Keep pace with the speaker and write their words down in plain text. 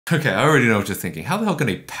Okay, I already know what you're thinking. How the hell can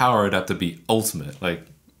a power adapter be ultimate? Like,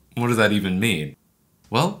 what does that even mean?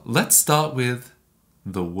 Well, let's start with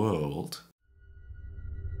the world.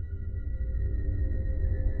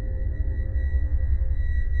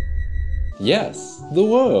 Yes, the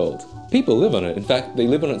world. People live on it. In fact, they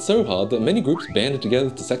live on it so hard that many groups banded together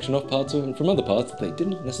to section off parts of it from other parts that they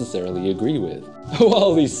didn't necessarily agree with.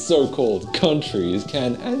 While these so-called countries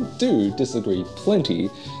can and do disagree plenty,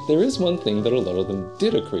 there is one thing that a lot of them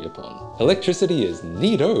did agree upon. Electricity is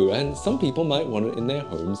neato, and some people might want it in their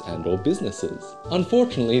homes and or businesses.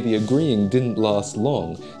 Unfortunately, the agreeing didn't last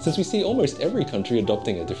long, since we see almost every country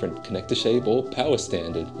adopting a different connector shape or power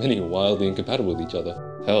standard, many wildly incompatible with each other.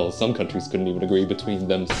 Hell, some countries couldn't even agree between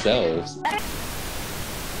themselves.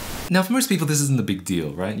 Now, for most people, this isn't a big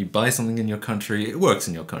deal, right? You buy something in your country, it works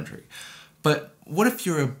in your country. But what if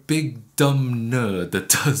you're a big dumb nerd that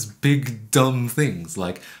does big dumb things,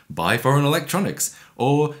 like buy foreign electronics,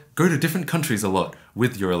 or go to different countries a lot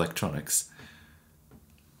with your electronics?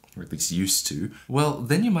 Or at least used to. Well,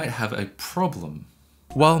 then you might have a problem.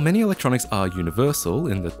 While many electronics are universal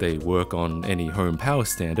in that they work on any home power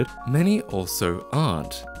standard, many also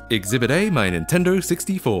aren't. Exhibit A, my Nintendo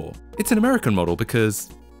 64. It's an American model because,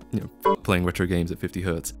 playing retro games at 50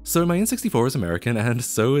 Hz. So my N64 is American, and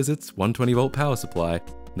so is its 120 volt power supply.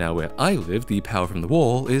 Now where I live, the power from the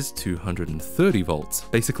wall is 230 volts,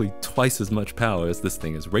 basically twice as much power as this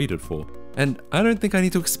thing is rated for. And I don't think I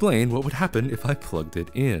need to explain what would happen if I plugged it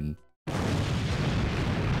in.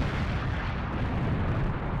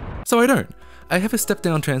 So I don't. I have a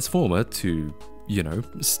step-down transformer to,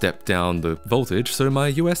 step down the voltage so my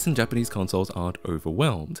US and Japanese consoles aren't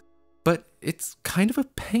overwhelmed. But it's kind of a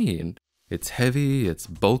pain. It's heavy, it's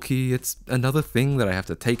bulky, it's another thing that I have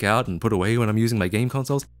to take out and put away when I'm using my game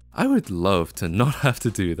consoles. I would love to not have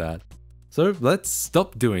to do that. So let's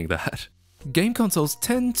stop doing that. Game consoles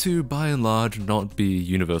tend to, by and large, not be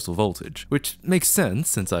universal voltage, which makes sense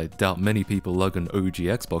since I doubt many people lug an OG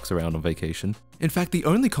Xbox around on vacation. In fact, the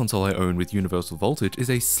only console I own with universal voltage is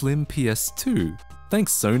a slim PS2.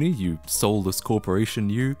 Thanks Sony, you soulless corporation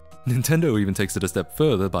you. Nintendo even takes it a step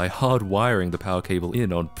further by hardwiring the power cable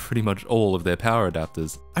in on pretty much all of their power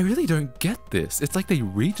adapters. I really don't get this. It's like they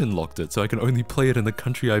region locked it so I can only play it in the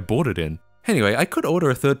country I bought it in. Anyway, I could order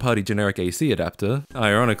a third-party generic AC adapter.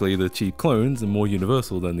 Ironically, the cheap clones are more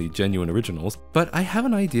universal than the genuine originals, but I have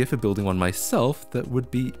an idea for building one myself that would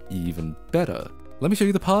be even better. Let me show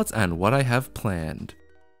you the parts and what I have planned.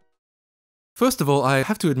 First of all, I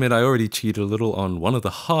have to admit I already cheated a little on one of the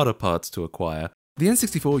harder parts to acquire. The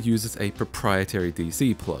N64 uses a proprietary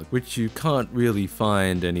DC plug, which you can't really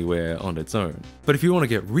find anywhere on its own. But if you want to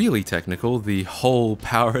get really technical, the whole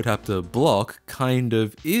power adapter block kind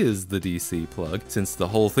of is the DC plug, since the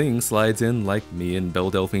whole thing slides in like me and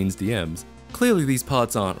Belle Delphine's DMs. Clearly these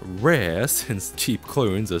parts aren't rare, since cheap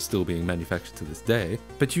clones are still being manufactured to this day,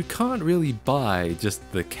 but you can't really buy just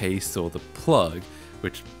the case or the plug,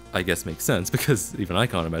 which I guess makes sense because even I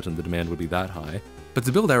can't imagine the demand would be that high. But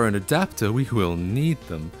to build our own adapter, we will need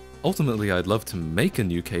them. Ultimately, I'd love to make a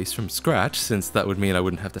new case from scratch, since that would mean I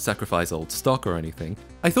wouldn't have to sacrifice old stock or anything.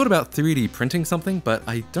 I thought about 3D printing something, but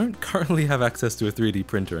I don't currently have access to a 3D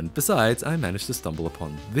printer, and besides, I managed to stumble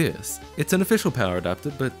upon this. It's an official power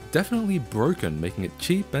adapter, but definitely broken, making it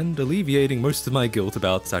cheap and alleviating most of my guilt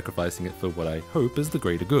about sacrificing it for what I hope is the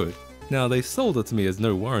greater good. Now, they sold it to me as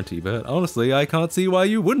no warranty, but honestly, I can't see why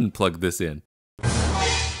you wouldn't plug this in.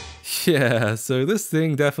 Yeah, so this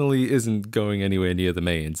thing definitely isn't going anywhere near the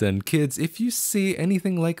mains, and kids, if you see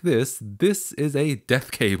anything like this is a death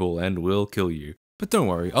cable and will kill you. But don't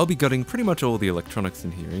worry, I'll be gutting pretty much all the electronics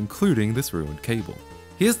in here, including this ruined cable.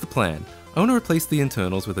 Here's the plan. I want to replace the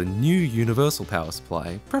internals with a new universal power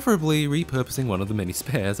supply, preferably repurposing one of the many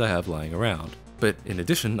spares I have lying around. But in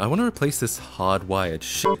addition, I want to replace this hardwired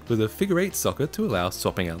shit with a figure 8 socket to allow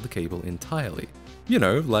swapping out the cable entirely. You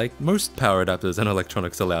know, like most power adapters and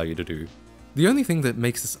electronics allow you to do. The only thing that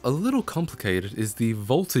makes this a little complicated is the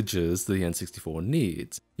voltages the N64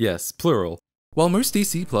 needs. Yes, plural. While most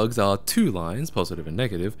DC plugs are 2 lines, positive and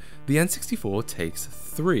negative, the N64 takes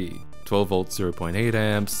 3. 12 volts 0.8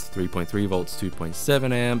 amps, 3.3 volts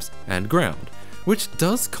 2.7 amps, and ground. Which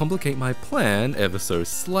does complicate my plan ever so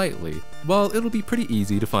slightly. While it'll be pretty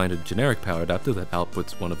easy to find a generic power adapter that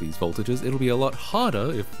outputs one of these voltages, it'll be a lot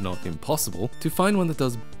harder, if not impossible, to find one that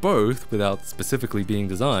does both without specifically being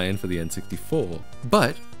designed for the N64.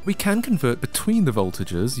 But we can convert between the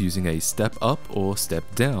voltages using a step up or step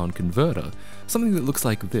down converter, something that looks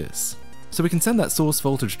like this. so we can send that source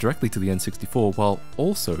voltage directly to the N64 while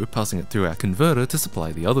also passing it through our converter to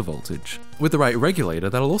supply the other voltage. With the right regulator,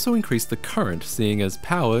 that'll also increase the current, seeing as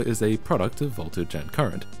power is a product of voltage and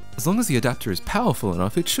current. As long as the adapter is powerful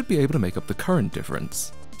enough, it should be able to make up the current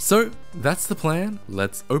difference. So that's the plan.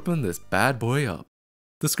 Let's open this bad boy up.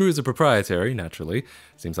 The screws are proprietary, naturally.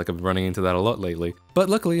 Seems like I've been running into that a lot lately. But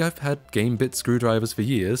luckily I've had game bit screwdrivers for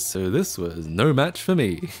years, so this was no match for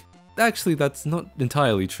me. Actually, that's not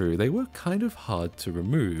entirely true. They were kind of hard to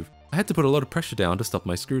remove. I had to put a lot of pressure down to stop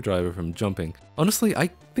my screwdriver from jumping. Honestly, I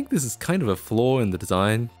think this is kind of a flaw in the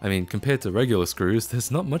design. I mean, compared to regular screws,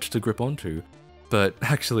 there's not much to grip onto. But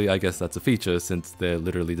actually, I guess that's a feature since they're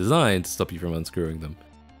literally designed to stop you from unscrewing them.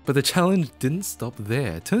 But the challenge didn't stop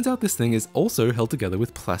there. Turns out this thing is also held together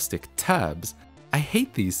with plastic tabs. I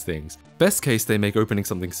hate these things. Best case, they make opening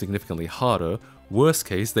something significantly harder. Worst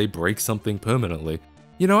case, they break something permanently.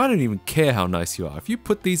 You know, I don't even care how nice you are. If you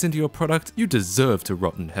put these into your product, you deserve to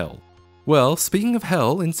rot in hell. Well, speaking of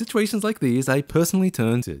hell, in situations like these, I personally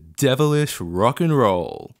turn to devilish rock and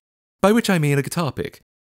roll. By which I mean a guitar pick.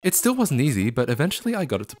 It still wasn't easy, but eventually I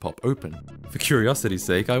got it to pop open. For curiosity's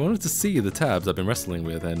sake, I wanted to see the tabs I've been wrestling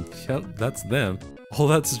with, and yeah, that's them. All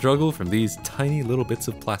that struggle from these tiny little bits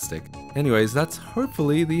of plastic. Anyways, that's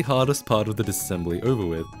hopefully the hardest part of the disassembly over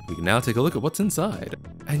with. We can now take a look at what's inside.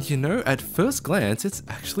 And you know, at first glance, it's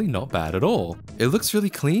actually not bad at all. It looks really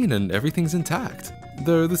clean and everything's intact.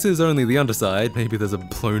 Though this is only the underside, maybe there's a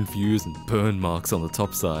blown fuse and burn marks on the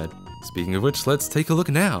top side. Speaking of which, let's take a look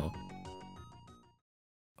now.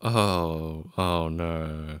 Oh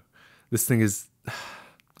no. This thing is...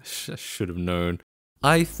 I should have known.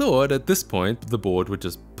 I thought at this point the board would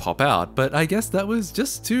just pop out, but I guess that was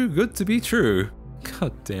just too good to be true.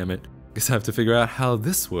 God damn it. Guess I have to figure out how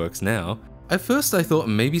this works now. At first I thought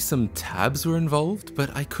maybe some tabs were involved, but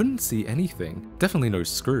I couldn't see anything. Definitely no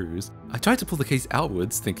screws. I tried to pull the case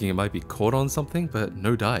outwards thinking it might be caught on something, but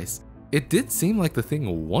no dice. It did seem like the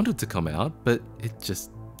thing wanted to come out, but it just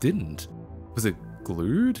didn't. Was it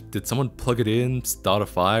glued? Did someone plug it in, start a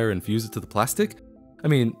fire, and fuse it to the plastic? I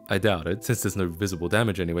mean, I doubt it, since there's no visible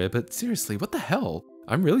damage anywhere, but seriously, what the hell?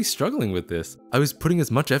 I'm really struggling with this. I was putting as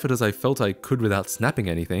much effort as I felt I could without snapping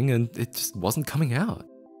anything, and it just wasn't coming out.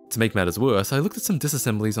 To make matters worse, I looked at some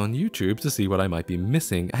disassemblies on YouTube to see what I might be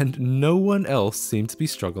missing, and no one else seemed to be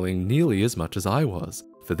struggling nearly as much as I was.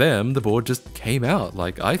 For them, the board just came out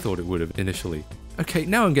like I thought it would have initially. Okay,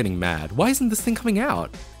 now I'm getting mad. Why isn't this thing coming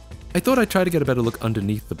out? I thought I'd try to get a better look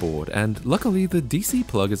underneath the board, and luckily the DC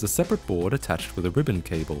plug is a separate board attached with a ribbon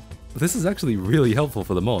cable. This is actually really helpful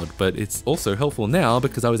for the mod, but it's also helpful now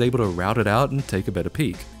because I was able to route it out and take a better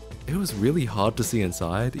peek. It was really hard to see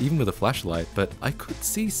inside, even with a flashlight, but I could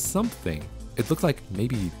see something. It looked like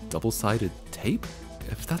maybe double-sided tape?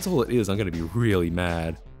 If that's all it is, I'm gonna be really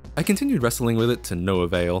mad. I continued wrestling with it to no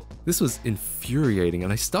avail. This was infuriating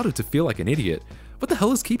and I started to feel like an idiot. What the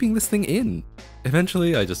hell is keeping this thing in?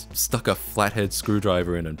 Eventually, I just stuck a flathead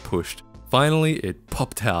screwdriver in and pushed. Finally, it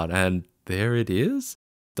popped out, and there it is?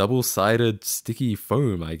 Double-sided sticky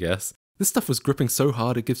foam, I guess. This stuff was gripping so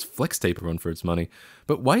hard it gives flex tape a run for its money.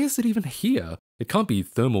 But why is it even here? It can't be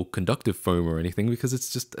thermal conductive foam or anything because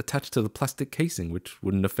it's just attached to the plastic casing, which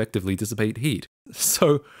wouldn't effectively dissipate heat.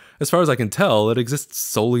 So, as far as I can tell, it exists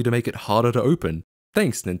solely to make it harder to open.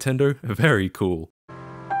 Thanks, Nintendo. Very cool.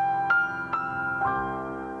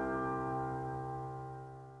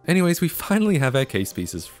 Anyways, we finally have our case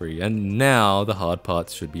pieces free, and now the hard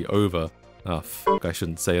parts should be over. Oh fuck, I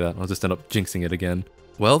shouldn't say that, I'll just end up jinxing it again.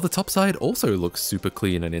 Well, the top side also looks super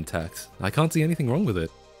clean and intact. I can't see anything wrong with it.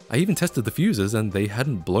 I even tested the fuses and they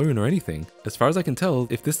hadn't blown or anything. As far as I can tell,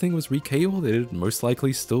 if this thing was recabled, it'd most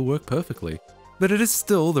likely still work perfectly. But it is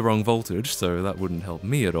still the wrong voltage, so that wouldn't help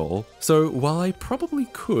me at all. So while I probably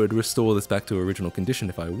could restore this back to original condition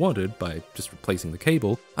if I wanted by just replacing the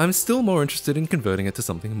cable, I'm still more interested in converting it to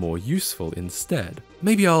something more useful instead.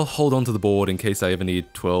 Maybe I'll hold on to the board in case I ever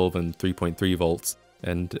need 12 and 3.3 volts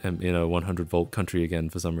and am in a 100 volt country again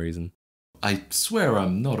for some reason. I swear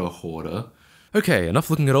I'm not a hoarder. Okay, enough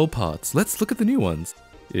looking at old parts, let's look at the new ones.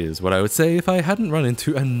 Is what I would say if I hadn't run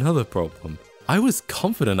into another problem. I was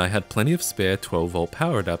confident I had plenty of spare 12 volt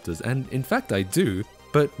power adapters, and in fact I do,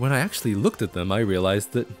 but when I actually looked at them I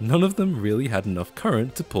realized that none of them really had enough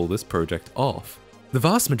current to pull this project off. The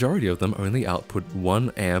vast majority of them only output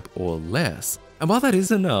 1 amp or less, and while that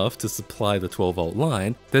is enough to supply the 12 volt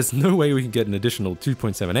line, there's no way we can get an additional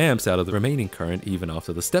 2.7 amps out of the remaining current even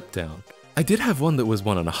after the step down. I I did have one that was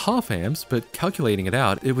 1.5 amps, but calculating it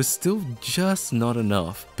out, it was still just not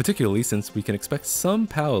enough, particularly since we can expect some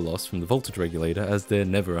power loss from the voltage regulator as they're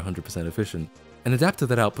never 100% efficient. An adapter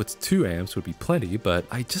that outputs 2 amps would be plenty, but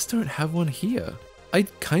I just don't have one here.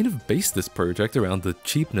 I'd kind of based this project around the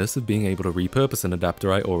cheapness of being able to repurpose an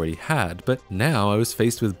adapter I already had, but now I was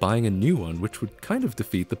faced with buying a new one, which would kind of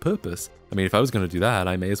defeat the purpose. I mean, if I was going to do that,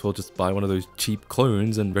 I may as well just buy one of those cheap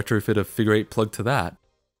clones and retrofit a figure 8 plug to that.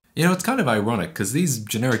 You know, it's kind of ironic, because these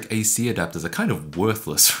generic AC adapters are kind of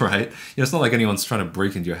worthless, right? You know, it's not like anyone's trying to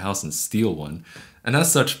break into your house and steal one. And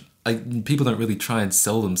as such, people don't really try and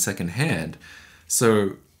sell them secondhand.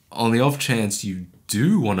 So, on the off chance you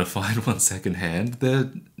do want to find one secondhand,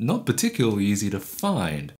 they're not particularly easy to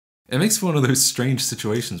find. It makes for one of those strange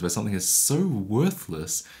situations where something is so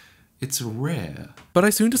worthless, it's rare. But I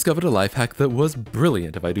soon discovered a life hack that was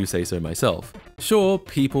brilliant, if I do say so myself. Sure,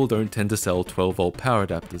 people don't tend to sell 12-volt power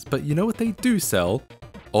adapters, but you know what they do sell?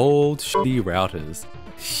 Old shitty routers.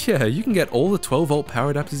 Yeah, you can get all the 12-volt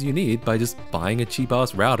power adapters you need by just buying a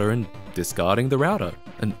cheap-ass router and discarding the router.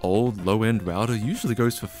 An old low-end router usually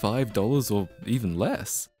goes for $5 or even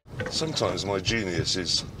less. Sometimes my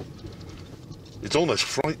genius it's almost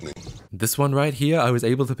frightening. This one right here I was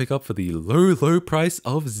able to pick up for the low price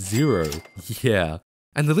of $0. Yeah.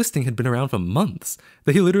 And the listing had been around for months.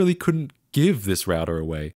 They literally couldn't give this router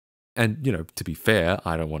away. And, you know, to be fair,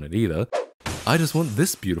 I don't want it either. I just want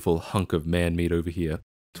this beautiful hunk of man meat over here.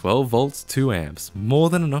 12 volts, 2 amps, more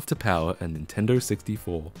than enough to power a Nintendo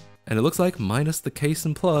 64. And it looks like minus the case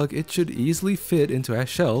and plug, it should easily fit into our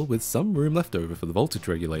shell with some room left over for the voltage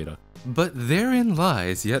regulator. But therein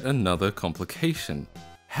lies yet another complication.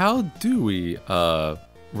 How do we,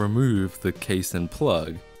 remove the case and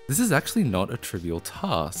plug? This is actually not a trivial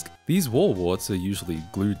task. These wall warts are usually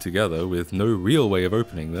glued together with no real way of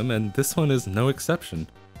opening them, and this one is no exception.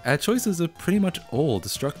 Our choices are pretty much all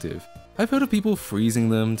destructive. I've heard of people freezing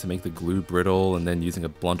them to make the glue brittle and then using a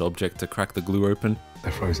blunt object to crack the glue open.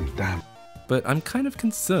 They're frozen, damn. But I'm kind of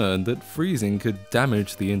concerned that freezing could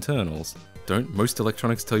damage the internals. Don't most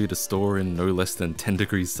electronics tell you to store in no less than 10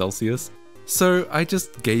 degrees Celsius? So I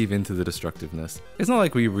just gave into the destructiveness. It's not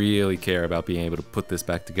like we really care about being able to put this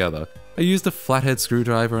back together. I used a flathead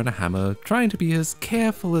screwdriver and a hammer, trying to be as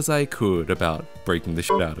careful as I could about breaking the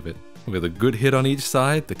shit out of it. With a good hit on each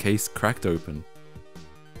side, the case cracked open.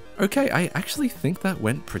 Okay, I actually think that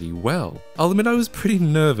went pretty well. I'll admit I was pretty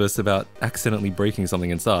nervous about accidentally breaking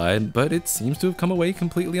something inside, but it seems to have come away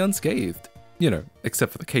completely unscathed. You know,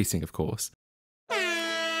 except for the casing, of course.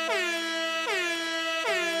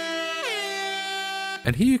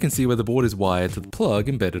 And here you can see where the board is wired to the plug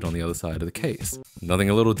embedded on the other side of the case. Nothing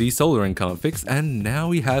a little desoldering can't fix, and now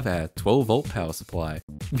we have our 12-volt power supply.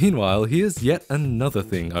 Meanwhile, here's yet another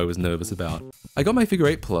thing I was nervous about. I got my figure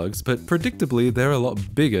 8 plugs, but predictably they're a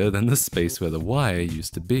lot bigger than the space where the wire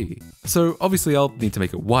used to be. So obviously I'll need to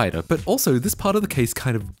make it wider, but also this part of the case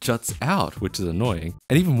kind of juts out, which is annoying.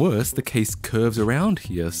 And even worse, the case curves around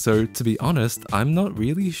here, so to be honest, I'm not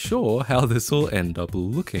really sure how this will end up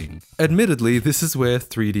looking. Admittedly, this is where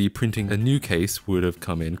 3D printing a new case would have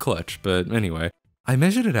come in clutch, but anyway. I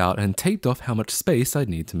measured it out and taped off how much space I'd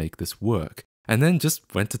need to make this work, and then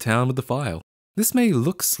just went to town with the file. This may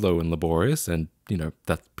look slow and laborious, and, you know,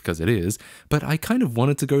 that's because it is, but I kind of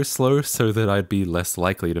wanted to go slow so that I'd be less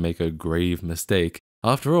likely to make a grave mistake.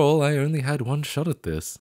 After all, I only had one shot at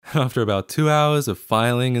this. After about 2 hours of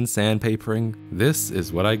filing and sandpapering, this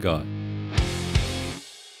is what I got.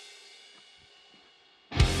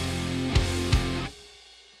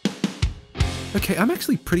 Okay, I'm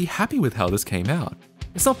actually pretty happy with how this came out.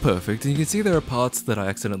 It's not perfect, and you can see there are parts that I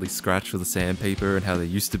accidentally scratched with the sandpaper and how there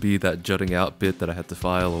used to be that jutting out bit that I had to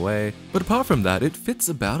file away. But apart from that, it fits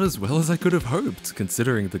about as well as I could have hoped,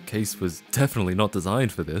 considering the case was definitely not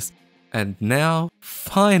designed for this. And now,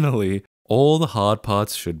 finally, all the hard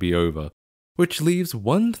parts should be over. Which leaves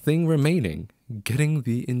one thing remaining, getting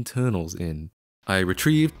the internals in. I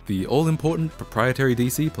retrieved the all-important proprietary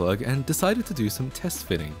DC plug and decided to do some test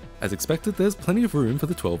fitting. As expected, there's plenty of room for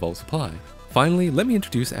the 12-volt supply. Finally, let me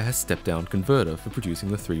introduce our step-down converter for producing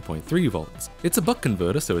the 3.3 volts. It's a buck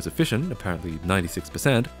converter, so it's efficient, apparently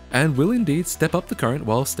 96%, and will indeed step up the current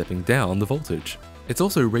while stepping down the voltage. It's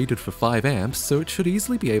also rated for 5 amps, so it should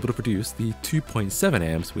easily be able to produce the 2.7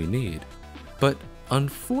 amps we need. But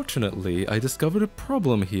unfortunately, I discovered a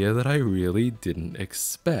problem here that I really didn't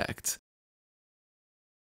expect.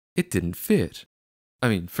 It didn't fit. I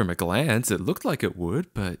mean, from a glance, it looked like it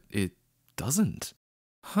would, but it doesn't.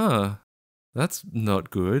 Huh. That's not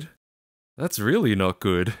good. That's really not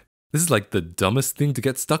good. This is like the dumbest thing to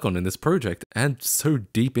get stuck on in this project, and so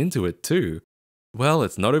deep into it too. Well,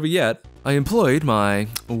 it's not over yet. I employed my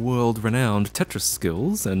world-renowned Tetris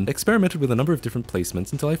skills and experimented with a number of different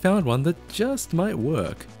placements until I found one that just might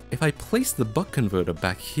work. If I place the buck converter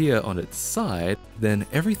back here on its side, then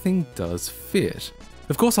everything does fit.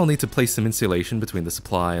 Of course, I'll need to place some insulation between the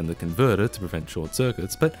supply and the converter to prevent short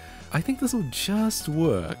circuits, but I think this will just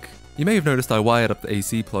work. You may have noticed I wired up the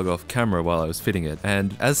AC plug off camera while I was fitting it,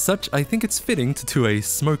 and as such, I think it's fitting to do a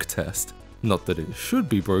smoke test. Not that it should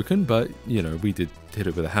be broken, but, you know, we did hit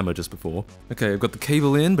it with a hammer just before. Okay, I've got the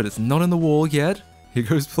cable in, but it's not in the wall yet. Here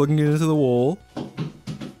goes plugging it into the wall.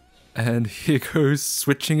 And here goes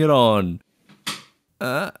switching it on.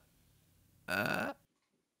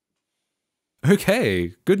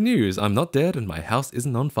 Okay, good news, I'm not dead and my house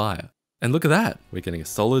isn't on fire. And look at that, we're getting a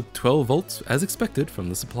solid 12 volts as expected from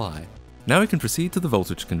the supply. Now we can proceed to the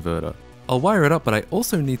voltage converter. I'll wire it up, but I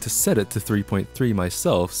also need to set it to 3.3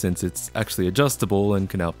 myself since it's actually adjustable and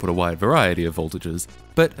can output a wide variety of voltages.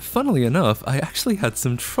 But funnily enough, I actually had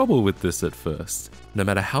some trouble with this at first. No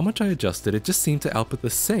matter how much I adjusted, it just seemed to output the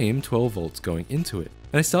same 12 volts going into it.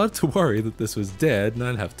 And I started to worry that this was dead and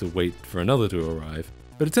I'd have to wait for another to arrive.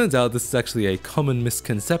 But it turns out this is actually a common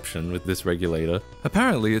misconception with this regulator.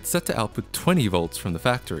 Apparently it's set to output 20 volts from the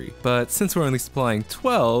factory, but since we're only supplying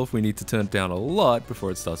 12, we need to turn it down a lot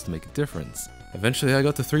before it starts to make a difference. Eventually I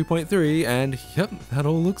got to 3.3 and yep, that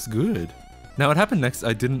all looks good. Now what happened next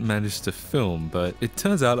I didn't manage to film, but it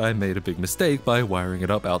turns out I made a big mistake by wiring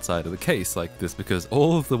it up outside of the case like this because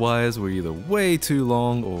all of the wires were either way too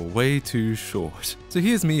long or way too short. So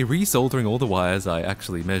here's me resoldering all the wires I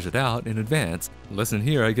actually measured out in advance. The lesson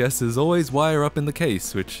here I guess is always wire up in the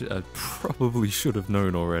case, which I probably should have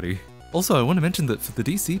known already. Also, I want to mention that for the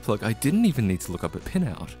DC plug I didn't even need to look up a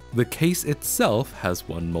pinout. The case itself has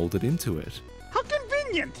one molded into it. How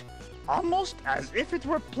convenient! Almost as if it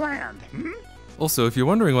were planned, Also, if you're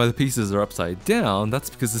wondering why the pieces are upside down, that's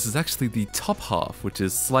because this is actually the top half, which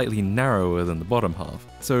is slightly narrower than the bottom half.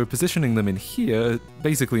 So positioning them in here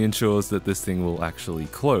basically ensures that this thing will actually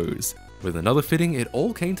close. With another fitting, it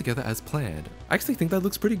all came together as planned. I actually think that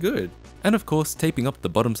looks pretty good. And of course, taping up the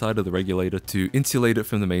bottom side of the regulator to insulate it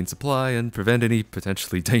from the main supply and prevent any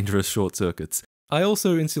potentially dangerous short circuits. I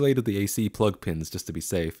also insulated the AC plug pins just to be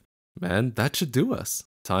safe. And that should do us.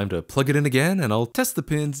 Time to plug it in again, and I'll test the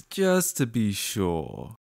pins just to be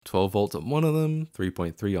sure. 12 volts on one of them,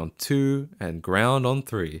 3.3 on 2, and ground on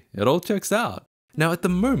 3. It all checks out. Now at the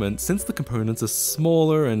moment, since the components are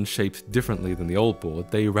smaller and shaped differently than the old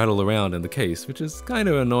board, they rattle around in the case, which is kind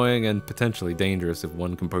of annoying and potentially dangerous if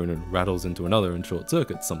one component rattles into another and short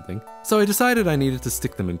circuits something. So I decided I needed to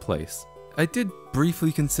stick them in place. I did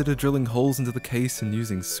briefly consider drilling holes into the case and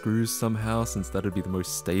using screws somehow since that'd be the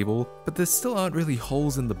most stable, but there still aren't really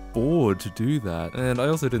holes in the board to do that, and I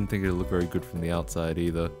also didn't think it'd look very good from the outside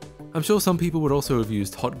either. I'm sure some people would also have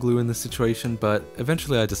used hot glue in this situation, but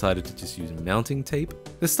eventually I decided to just use mounting tape.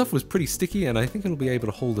 This stuff was pretty sticky and I think it'll be able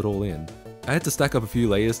to hold it all in. I had to stack up a few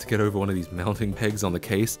layers to get over one of these mounting pegs on the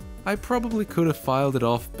case. I probably could have filed it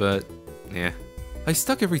off, but yeah. I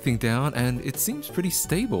stuck everything down and it seems pretty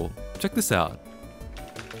stable. Check this out.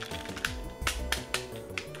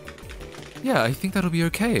 Yeah, I think that'll be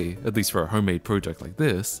okay, at least for a homemade project like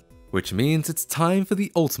this. Which means it's time for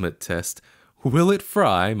the ultimate test. Will it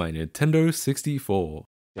fry my Nintendo 64?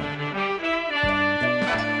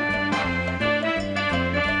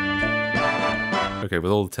 Okay,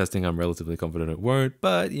 with all the testing I'm relatively confident it won't,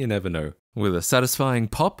 but you never know. With a satisfying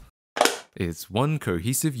pop, it's one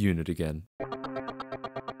cohesive unit again.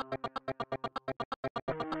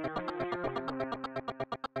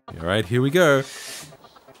 Alright, here we go.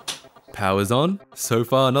 Power's on. So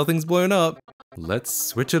far, nothing's blown up. Let's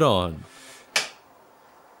switch it on.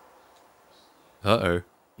 Uh-oh.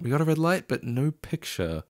 We got a red light, but no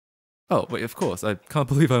picture. Oh, wait, of course. I can't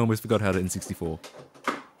believe I almost forgot how to N64.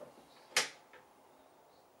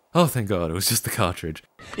 Oh, thank God, it was just the cartridge.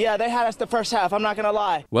 Yeah, they had us the first half, I'm not gonna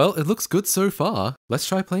lie. Well, it looks good so far. Let's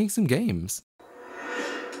try playing some games.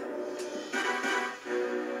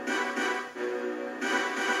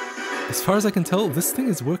 As far as I can tell, this thing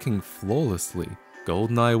is working flawlessly.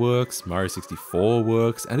 GoldenEye works, Mario 64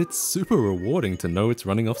 works, and it's super rewarding to know it's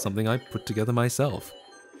running off something I put together myself.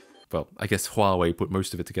 Well, I guess Huawei put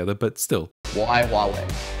most of it together, but still. Why Huawei?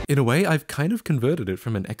 In a way, I've kind of converted it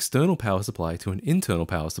from an external power supply to an internal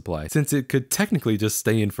power supply, since it could technically just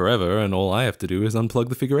stay in forever and all I have to do is unplug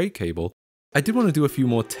the figure 8 cable. I did want to do a few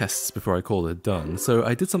more tests before I called it done, so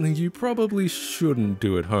I did something you probably shouldn't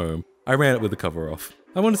do at home. I ran it with the cover off.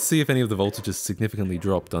 I wanted to see if any of the voltages significantly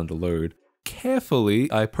dropped under load.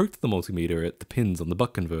 Carefully, I poked the multimeter at the pins on the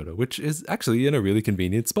buck converter, which is actually in a really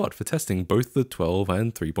convenient spot for testing both the 12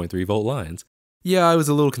 and 3.3 volt lines. Yeah, I was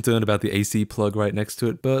a little concerned about the AC plug right next to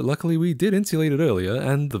it, but luckily we did insulate it earlier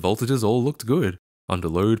and the voltages all looked good. Under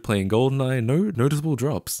load playing GoldenEye, no noticeable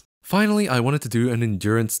drops. Finally, I wanted to do an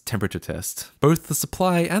endurance temperature test. Both the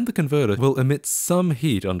supply and the converter will emit some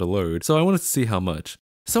heat under load, so I wanted to see how much.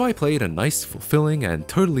 So I played a nice, fulfilling, and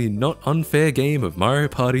totally not unfair game of Mario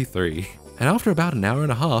Party 3. And after about an hour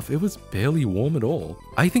and a half, it was barely warm at all.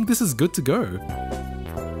 I think this is good to go.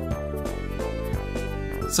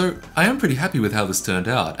 So I am pretty happy with how this turned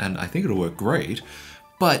out, and I think it'll work great.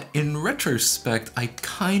 But in retrospect, I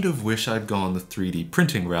kind of wish I'd gone the 3D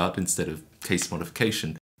printing route instead of case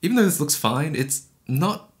modification. Even though this looks fine, it's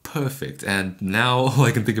not perfect, and now all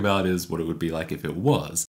I can think about is what it would be like if it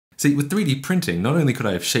was. See, with 3D printing, not only could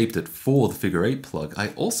I have shaped it for the figure 8 plug, I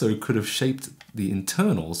also could have shaped the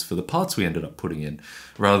internals for the parts we ended up putting in,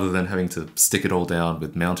 rather than having to stick it all down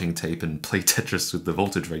with mounting tape and play Tetris with the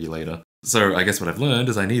voltage regulator. So I guess what I've learned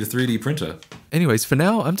is I need a 3D printer. Anyways, for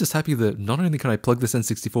now, I'm just happy that not only can I plug this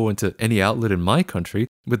N64 into any outlet in my country,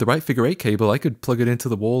 with the right figure 8 cable, I could plug it into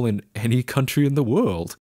the wall in any country in the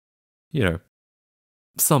world. You know,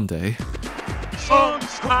 someday.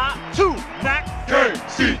 Subscribe to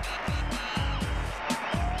MattKC.